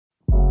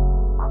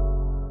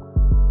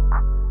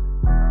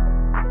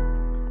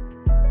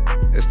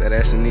that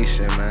S&E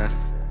shit, man.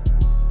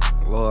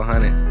 Lil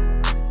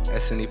 100,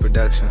 S&E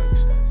production.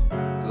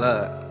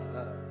 Love.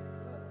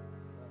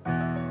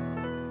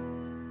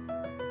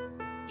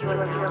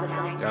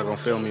 Y'all gon'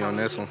 feel me on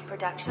this one.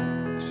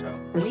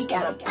 We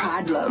got a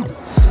problem.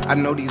 I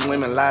know these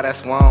women lie,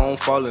 that's why I don't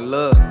fall in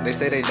love. They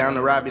say they down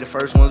to ride, be the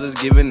first ones that's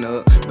giving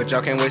up. But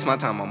y'all can't waste my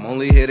time, I'm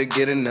only here to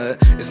get a nut.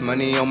 It's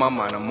money on my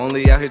mind, I'm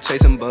only out here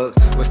chasing bucks.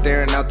 Was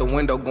staring out the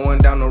window, going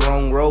down the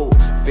wrong road.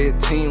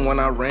 15 when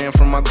I ran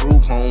from my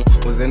group home.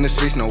 Was in the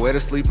streets, nowhere to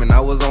sleep, and I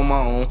was on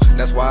my own.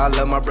 That's why I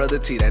love my brother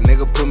T, that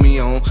nigga put me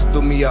on.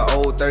 Threw me a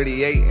old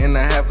 38 and a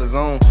half a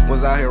zone.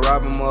 Was out here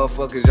robbing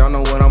motherfuckers, y'all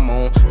know what I'm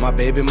on. My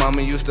baby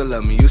mama used to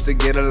love me, used to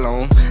get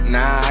along.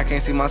 Nah, I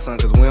can't see my son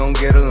cause we don't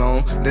get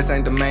along. This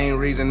ain't the main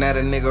reason that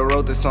a nigga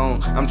wrote this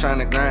song. I'm trying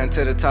to grind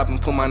to the top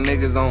and put my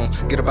niggas on.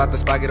 Get about the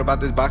spot, get about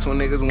this box when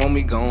niggas want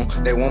me gone.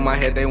 They want my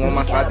head, they want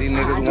my spot, these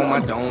niggas want my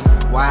dome.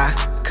 Why?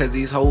 Cause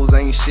these hoes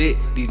ain't shit,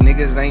 these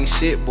niggas ain't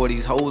shit. Boy,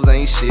 these hoes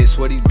ain't shit,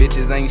 swear these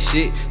bitches ain't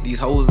shit. These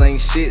hoes ain't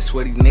shit,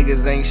 swear these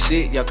niggas ain't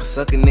shit. Y'all can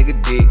suck a nigga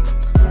dick.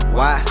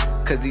 Why?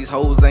 Cause these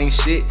hoes ain't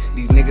shit,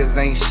 these niggas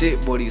ain't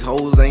shit. Boy, these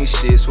hoes ain't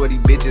shit, swear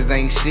these bitches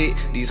ain't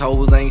shit. These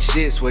hoes ain't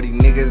shit, swear these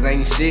niggas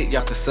ain't shit.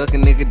 Y'all can suck a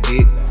nigga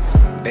dick.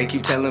 They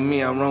keep telling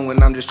me I'm wrong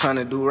when I'm just trying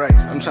to do right.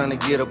 I'm trying to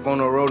get up on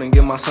the road and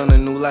give my son a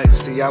new life.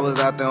 See, I was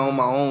out there on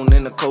my own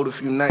in the cold a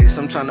few nights.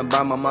 I'm trying to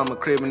buy my mama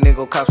crib and then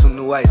go cop some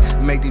new ice.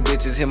 Make these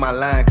bitches hit my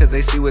line cause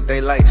they see what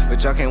they like.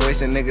 But y'all can't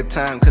waste a nigga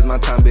time cause my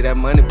time be that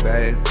money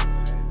bag.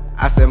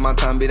 I said my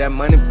time be that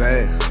money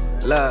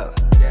bag. Love.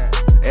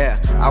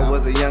 Yeah, I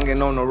was a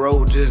youngin' on the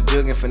road, just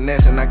jugging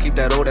finesse. And I keep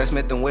that old ass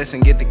Smith &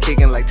 Wesson, get the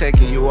kickin' like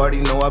Tekken. You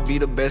already know I be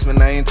the best,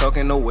 man, I ain't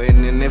talking no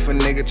wedding. And if a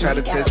nigga try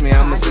to test me,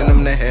 I'ma send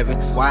him to heaven.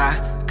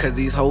 Why? Cause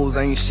these hoes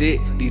ain't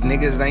shit, these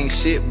niggas ain't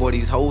shit. Boy,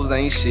 these hoes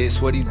ain't shit,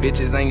 swear these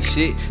bitches ain't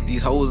shit.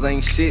 These hoes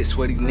ain't shit,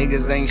 swear these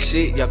niggas ain't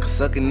shit. Y'all can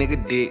suck a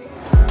nigga dick.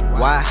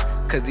 Why?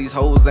 Cause these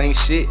hoes ain't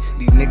shit,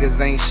 these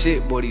niggas ain't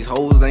shit. Boy, these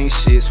hoes ain't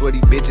shit, swear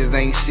these bitches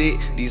ain't shit.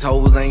 These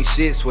hoes ain't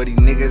shit, swear these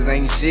niggas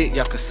ain't shit.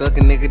 Y'all can suck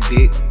a nigga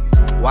dick.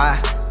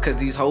 Why? Cause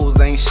these hoes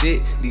ain't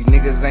shit, these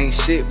niggas ain't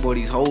shit. Boy,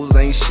 these hoes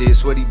ain't shit,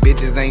 swear these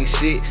bitches ain't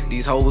shit.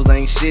 These hoes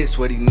ain't shit,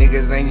 swear these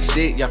niggas ain't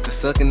shit. Y'all can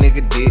suck a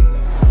nigga dick.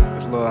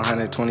 It's Lil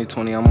 100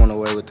 2020, I'm on the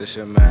way with this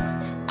shit,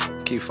 man.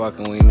 Keep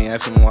fucking with me,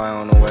 FNY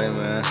on the way,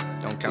 man.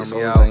 Don't count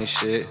me out. Ain't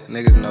shit,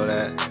 niggas know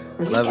that.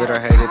 Love it or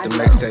hate it, the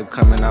mixtape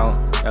coming out.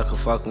 Y'all can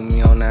fuck with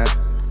me on that.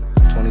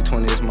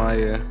 2020 is my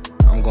year,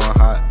 I'm going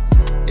hot.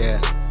 Yeah,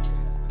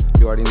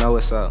 you already know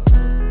what's up.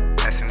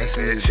 That's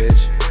it,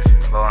 bitch.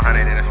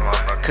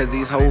 Cause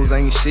these hoes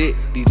ain't shit,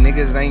 these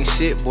niggas ain't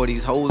shit. Boy,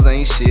 these hoes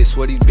ain't shit,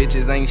 swear these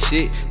bitches ain't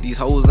shit. These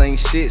hoes ain't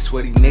shit,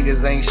 swear these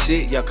niggas ain't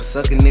shit. Y'all can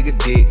suck a nigga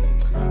dick.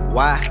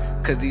 Why?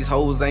 Cause these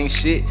hoes ain't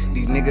shit,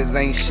 these niggas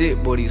ain't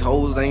shit. Boy, these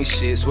hoes ain't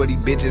shit, swear these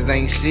bitches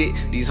ain't shit.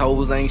 These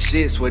hoes ain't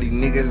shit, swear these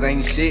niggas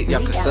ain't shit.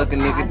 Y'all can suck a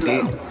nigga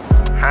dick.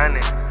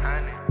 100.